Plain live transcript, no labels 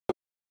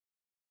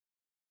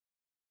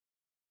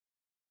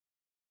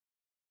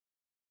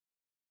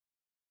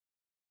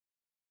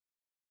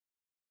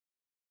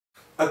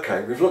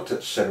Okay, we've looked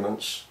at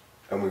sediments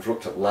and we've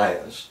looked at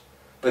layers,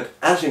 but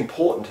as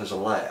important as a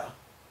layer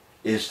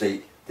is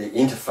the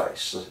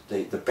interface,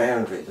 the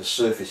boundary, the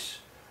surface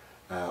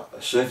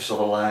of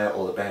a layer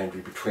or the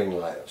boundary between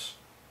layers.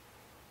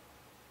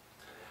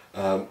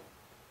 Now,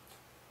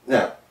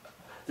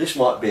 this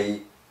might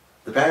be,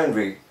 the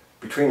boundary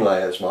between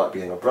layers might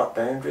be an abrupt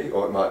boundary,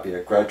 or it might be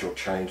a gradual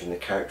change in the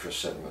character of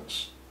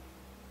sediments.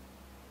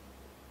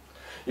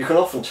 You can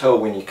often tell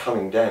when you're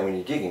coming down, when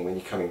you're digging, when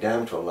you're coming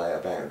down to a layer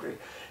boundary,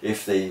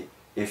 if the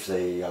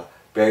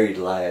buried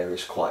layer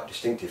is quite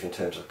distinctive in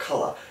terms of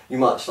colour, you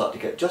might start to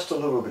get just a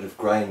little bit of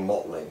grain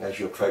mottling as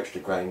you approach the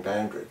grain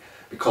boundary,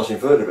 because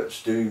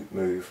invertebrates do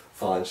move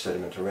fine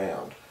sediment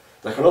around.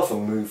 They can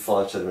often move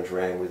fine sediment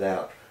around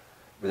without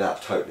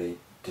totally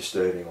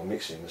disturbing or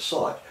mixing the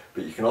site,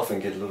 but you can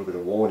often get a little bit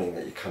of warning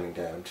that you're coming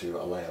down to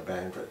a layer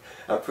boundary.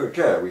 At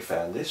Puritjarra we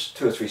found this,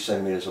 2 or 3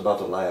 centimetres above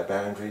the layer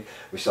boundary,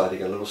 we started to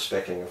get a little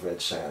speckling of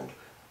red sand.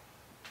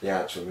 The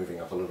ants were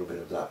moving up a little bit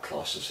of that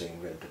Pleistocene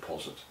red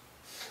deposit.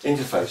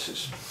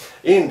 Interfaces.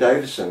 Ian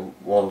Davidson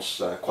once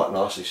quite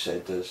nicely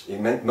said that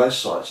in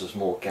most sites there's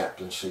more gap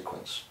than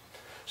sequence.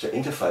 So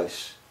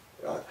interface,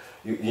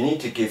 you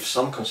need to give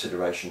some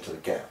consideration to the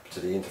gap,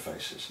 to the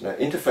interfaces. Now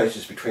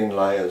interfaces between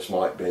layers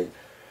might be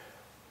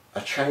a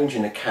change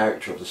in the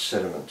character of the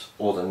sediment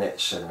or the net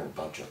sediment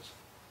budget.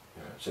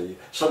 So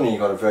suddenly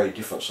you've got a very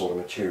different sort of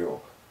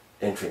material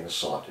entering the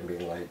site and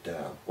being laid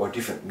down, or a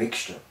different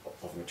mixture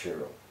of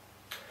material.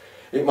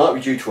 It might be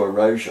due to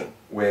erosion,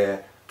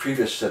 where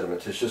previous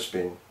sediment has just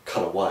been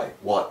cut away,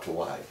 wiped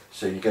away,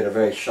 so you get a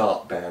very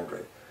sharp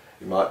boundary.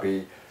 It might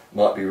be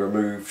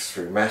removed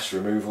through mass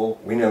removal,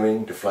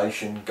 winnowing,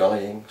 deflation,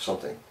 gullying,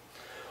 something.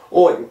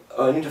 Or an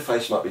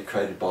interface might be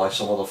created by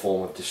some other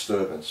form of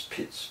disturbance,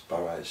 pits,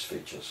 burrows,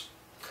 features.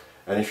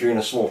 And if you're in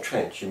a small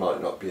trench, you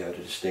might not be able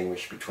to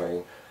distinguish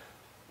between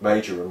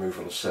major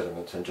removal of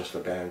sediment and just a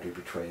boundary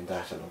between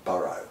that and a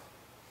burrow.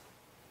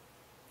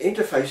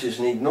 Interfaces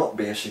need not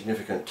be a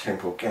significant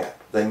temporal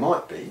gap. They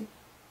might be,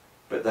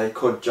 but they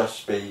could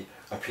just be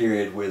a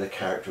period where the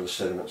character of the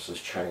sediments has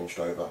changed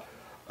over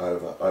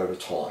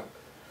time.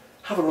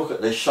 Have a look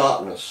at the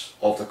sharpness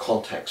of the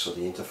contacts of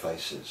the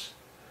interfaces.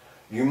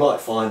 You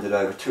might find that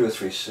over 2 or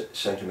 3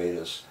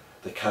 centimetres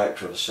the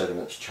character of the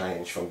sediments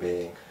change from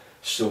being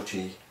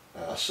silty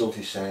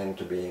sand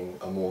to being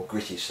a more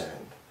gritty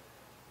sand.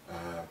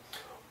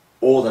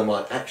 Or there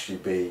might actually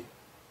be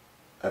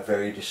a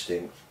very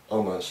distinct,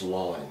 almost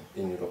line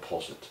in your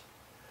deposit,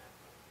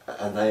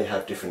 and they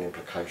have different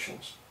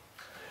implications.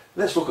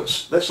 Let's look at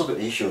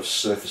the issue of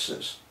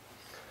surfaces.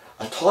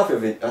 A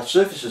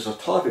surface is a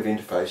type of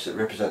interface that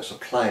represents a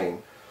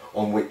plane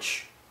on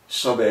which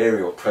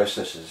subaerial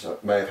processes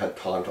may have had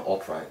time to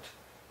operate,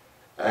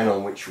 and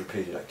on which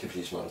repeated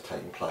activities might have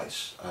taken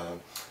place.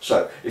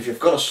 So if you've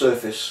got a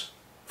surface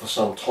for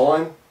some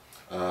time,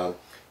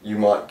 you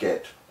might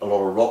get a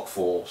lot of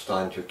rockfall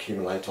starting to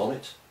accumulate on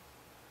it.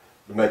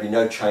 There may be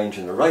no change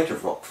in the rate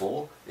of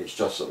rockfall, it's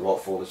just that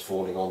rockfall is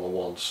falling on the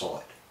one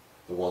site,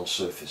 the one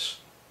surface.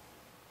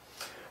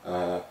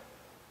 There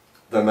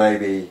may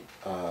be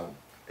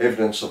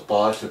evidence of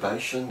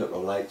bioturbation that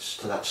relates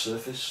to that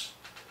surface,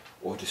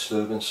 or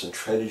disturbance and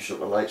treadage that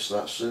relates to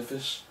that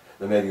surface.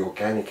 There may be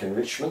organic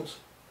enrichment.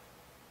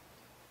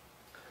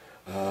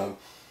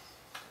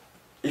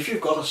 If you've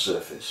got a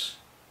surface,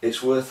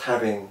 it's worth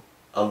having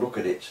a look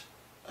at it,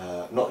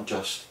 not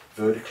just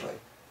vertically,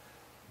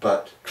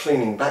 but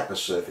cleaning back the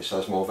surface,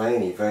 as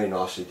Mulvaney very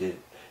nicely did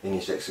in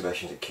his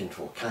excavations at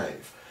Kintore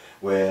Cave,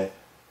 where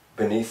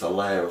beneath a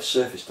layer of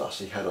surface dust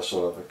he had a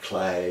sort of a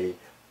clay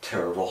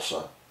terra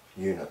rossa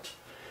unit.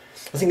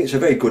 I think it's a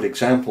very good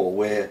example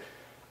where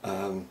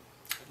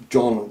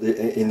John,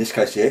 in this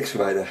case the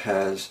excavator,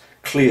 has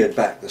cleared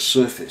back the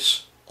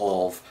surface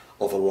of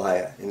a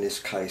layer, in this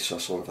case a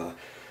sort of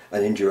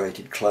an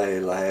indurated clay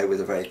layer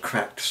with a very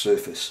cracked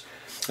surface.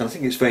 And I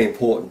think it's very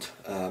important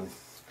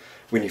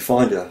when you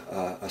find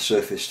a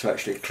surface to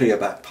actually clear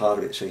back part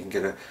of it, so you can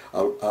get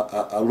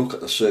a look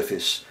at the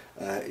surface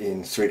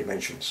in 3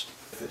 dimensions.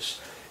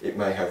 It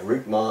may have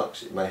root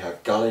marks, it may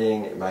have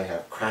gullying, it may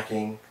have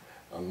cracking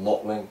and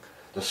mottling.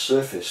 The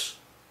surface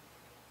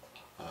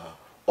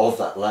of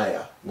that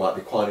layer might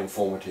be quite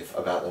informative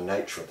about the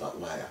nature of that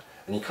layer,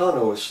 and you can't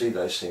always see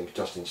those things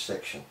just in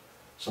section.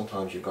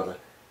 Sometimes you've got to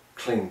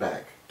clean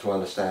back to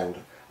understand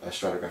a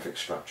stratigraphic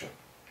structure.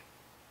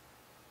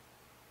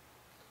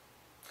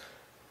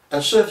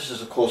 And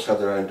surfaces of course have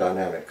their own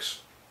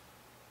dynamics.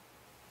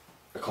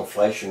 A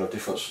conflation of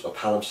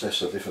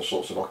palimpsests of different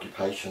sorts of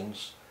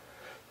occupations.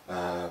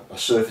 A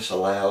surface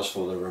allows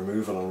for the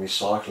removal and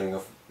recycling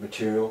of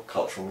material,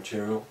 cultural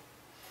material.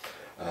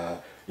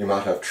 You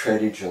might have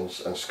treadage and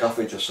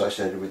scuffage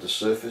associated with the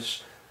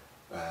surface,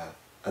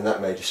 and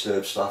that may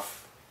disturb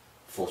stuff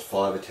for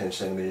 5 or 10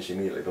 centimetres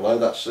immediately below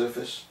that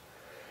surface.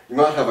 You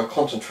might have a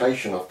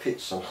concentration of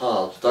pits and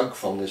hards dug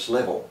from this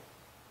level,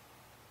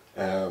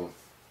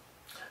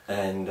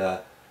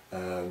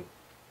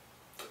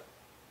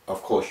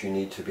 of course you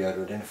need to be able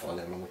to identify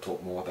them, and we'll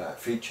talk more about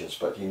features,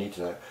 but you need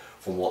to know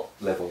from what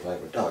level they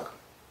were dug.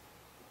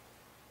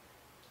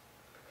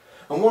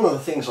 And one of the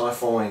things I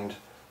find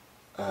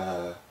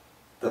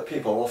that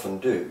people often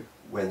do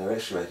when they're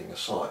excavating a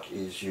site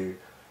is you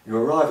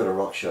arrive at a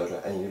rock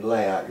shoulder and you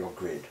lay out your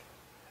grid,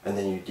 and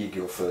then you dig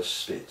your first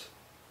spit.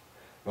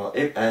 Well,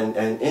 and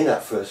in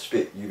that first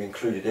spit you've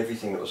included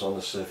everything that was on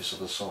the surface of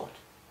the site.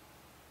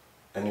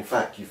 And in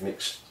fact you've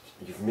mixed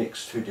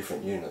two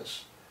different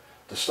units.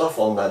 The stuff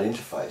on that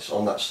interface,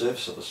 on that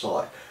surface of the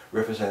site,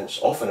 represents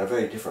often a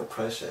very different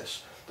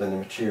process than the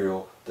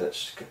material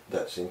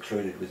that's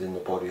included within the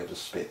body of the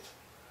spit.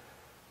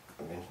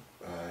 I mean,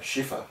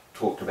 Schiffer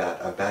talked about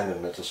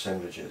abandonment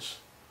assemblages.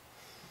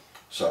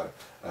 So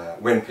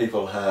when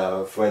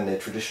their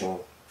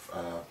traditional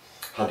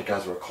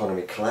hunter-gatherer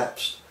economy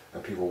collapsed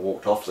and people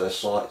walked off their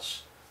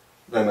sites,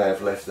 they may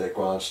have left their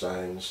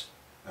grindstones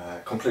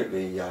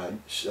completely,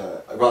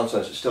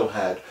 grindstones that still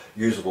had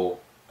usable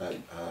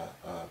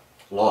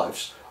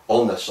lives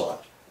on their site.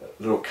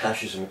 Little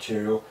caches of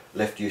material,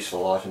 left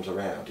useful items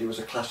around. It was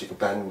a classic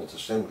abandonment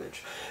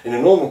assemblage. In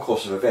a normal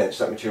course of events,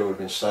 that material would have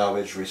been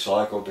salvaged,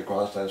 recycled, the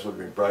grindstones would have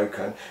been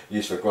broken,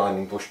 used for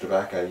grinding bush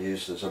tobacco,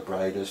 used as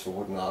abraders for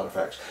wooden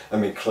artefacts,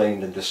 and been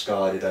cleaned and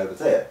discarded over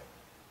there.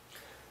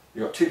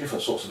 You've got two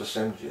different sorts of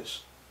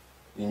assemblages.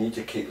 You need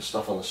to keep the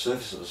stuff on the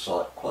surface of the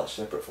site quite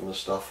separate from the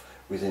stuff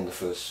within the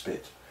first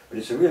spit. But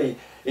it's a really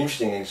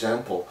interesting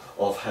example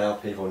of how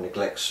people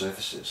neglect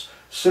surfaces.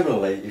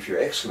 Similarly, if you're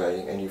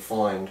excavating and you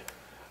find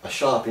a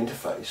sharp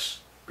interface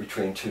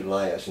between two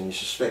layers and you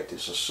suspect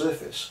it's a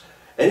surface,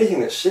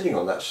 anything that's sitting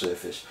on that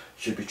surface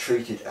should be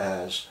treated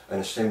as an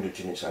assemblage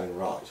in its own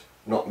right,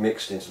 not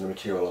mixed into the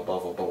material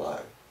above or below.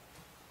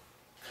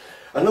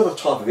 Another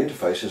type of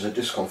interface is a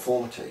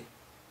disconformity.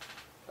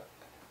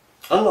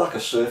 Unlike a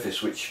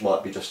surface which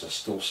might be just a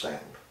still stand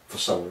for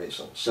some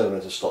reason,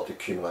 sediment has stopped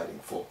accumulating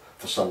for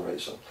some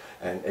reason,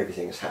 and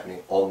everything is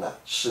happening on that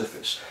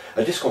surface.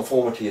 A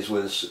disconformity is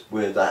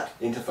where that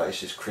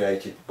interface is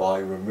created by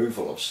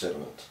removal of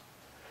sediment.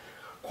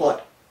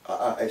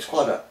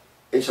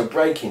 It's a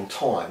break in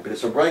time, but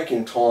it's a break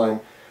in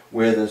time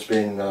where there's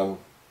been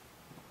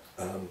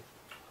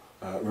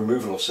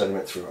removal of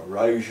sediment through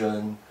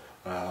erosion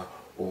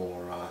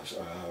or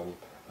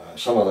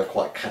some other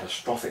quite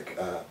catastrophic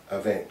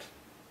event.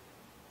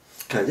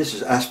 Okay, this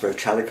is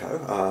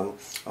Asprochalico,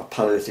 a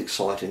Paleolithic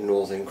site in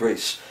northern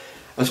Greece.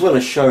 As well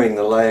as showing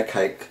the layer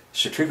cake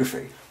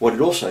stratigraphy, what it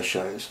also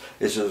shows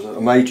is there's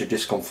a major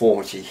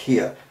disconformity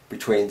here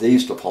between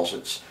these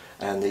deposits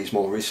and these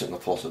more recent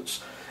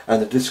deposits.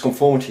 And the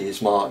disconformity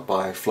is marked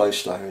by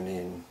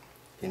flowstone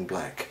in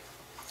black.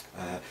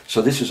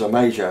 So this is a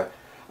major,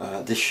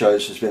 this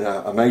shows there's been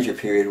a major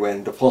period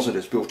when deposit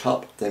has built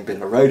up, then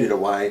been eroded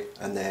away,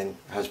 and then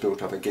has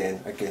built up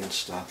again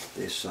against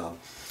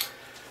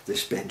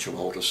this bench of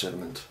older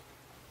sediment.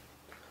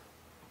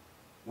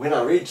 When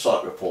I read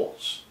site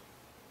reports,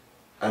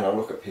 and I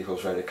look at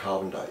people's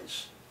radiocarbon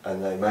dates,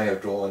 and they may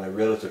have drawn a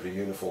relatively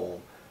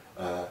uniform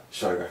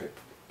stratigraphic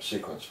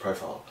sequence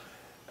profile,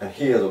 and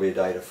here there'll be a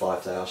date of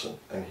 5,000,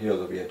 and here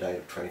there'll be a date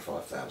of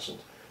 25,000,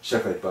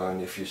 separated by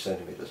only a few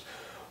centimetres.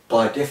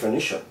 By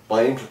definition,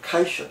 by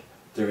implication,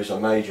 there is a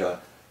major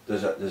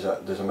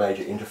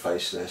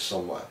interface there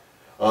somewhere.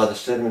 Either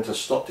sediment has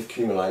stopped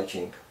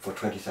accumulating for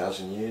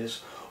 20,000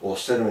 years, or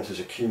sediment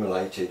has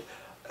accumulated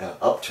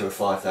up to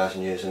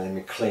 5,000 years and then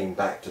been cleaned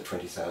back to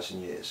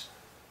 20,000 years.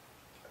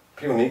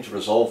 People need to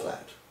resolve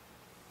that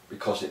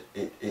because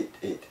it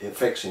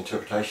affects the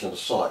interpretation of the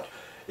site.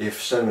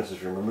 If sediment has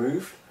been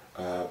removed,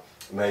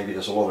 maybe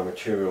there's a lot of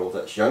material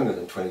that's younger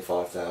than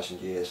 25,000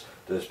 years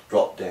that has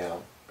dropped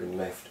down, been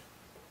left,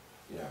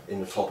 in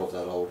the top of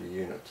that older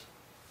unit.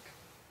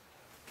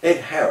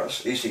 Jed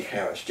Harris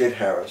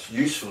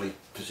usefully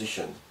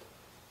positioned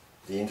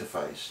the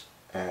interface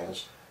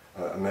as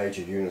a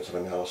major unit of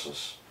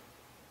analysis.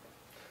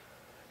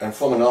 And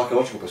from an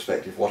archaeological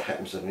perspective, what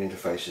happens at an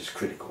interface is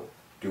critical.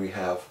 Do we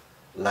have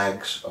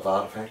lags of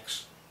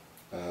artefacts?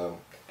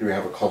 Do we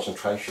have a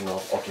concentration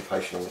of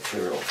occupational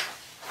material?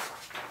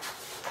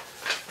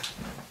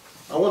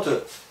 I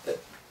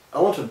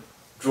want to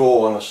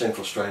draw on a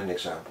Central Australian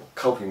example,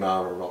 Kulpi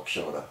rock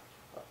shoulder,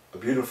 a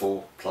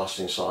beautiful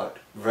clustering site,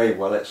 very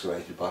well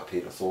excavated by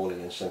Peter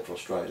Thorley in Central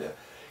Australia.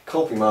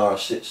 Kulpi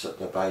sits at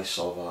the base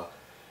of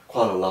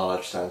quite a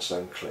large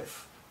sandstone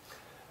cliff.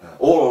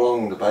 All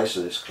along the base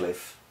of this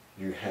cliff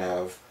you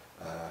have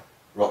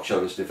rock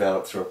shoulders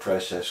developed through a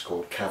process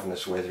called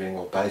cavernous weathering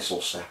or basal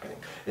sapping.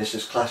 It's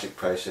this classic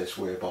process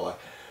whereby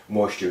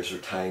moisture is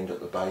retained at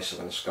the base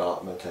of an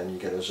escarpment and you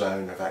get a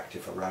zone of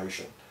active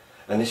erosion.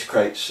 And this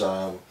creates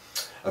a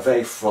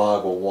very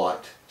friable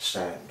white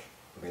sand.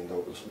 I mean,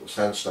 the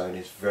sandstone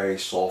is very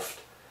soft,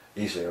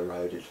 easily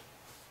eroded.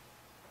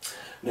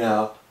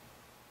 Now,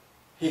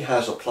 he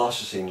has a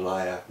Pleistocene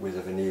layer with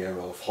a veneer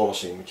of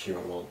Holocene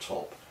material on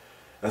top.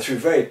 And through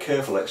very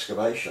careful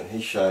excavation,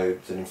 he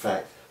showed that in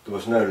fact there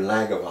was no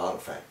lag of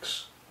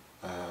artefacts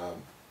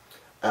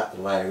at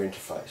the layer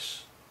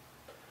interface.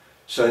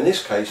 So in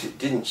this case, it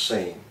didn't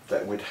seem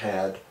that we'd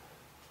had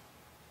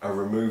a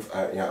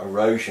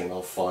erosion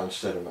of fine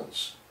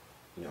sediments.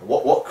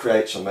 What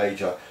creates a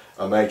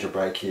major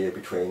break here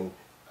between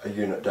a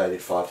unit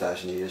dated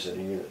 5,000 years and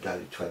a unit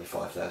dated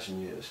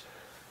 25,000 years.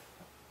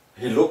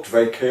 He looked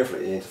very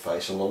carefully at the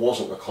interface, and there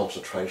wasn't the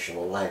concentration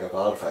or lag of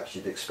artefacts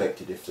you'd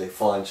expected if the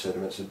fine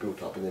sediments had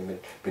built up and then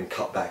been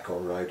cut back or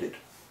eroded.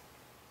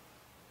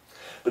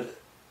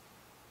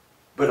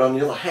 But on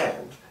the other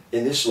hand,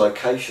 in this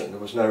location there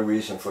was no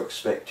reason for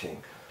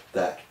expecting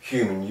that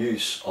human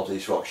use of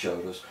these rock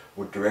shoulders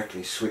would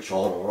directly switch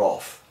on or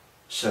off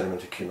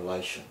sediment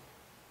accumulation.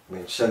 I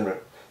mean,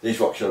 these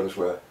rock shoulders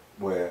were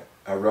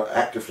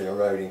actively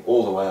eroding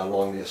all the way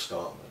along the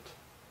escarpment.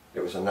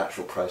 It was a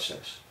natural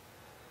process.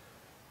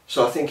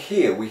 So I think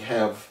here we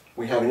have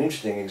an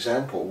interesting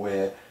example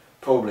where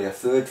probably a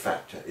third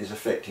factor is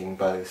affecting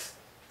both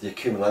the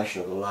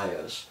accumulation of the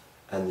layers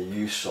and the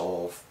use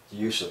of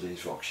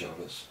these rock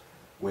shoulders,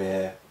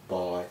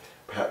 whereby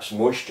perhaps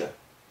moisture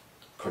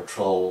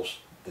controls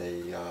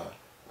the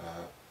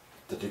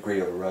degree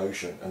of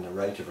erosion and the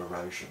rate of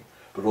erosion,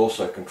 but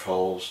also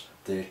controls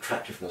the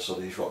attractiveness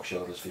of these rock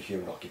shoulders for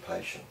human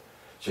occupation.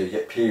 So you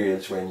get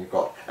periods when you've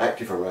got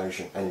active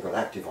erosion and you've got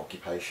active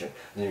occupation, and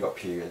then you've got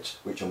periods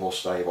which are more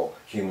stable.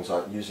 Humans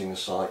aren't using the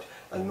site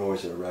and nor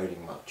is it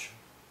eroding much.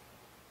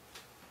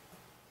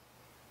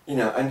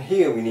 And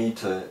here we need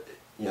to,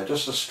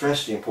 just to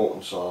stress the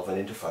importance of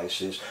an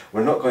interface is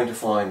we're not going to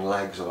find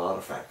lags of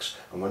artefacts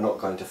and we're not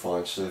going to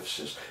find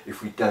surfaces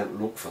if we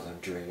don't look for them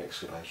during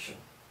excavation.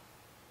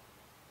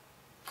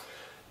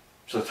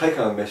 So the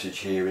take-home message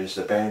here is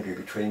the boundary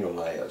between your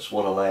layers,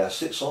 what a layer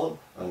sits on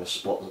and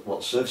what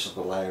the surface of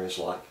the layer is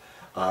like,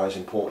 are as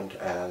important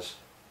as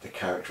the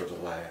character of the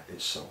layer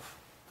itself.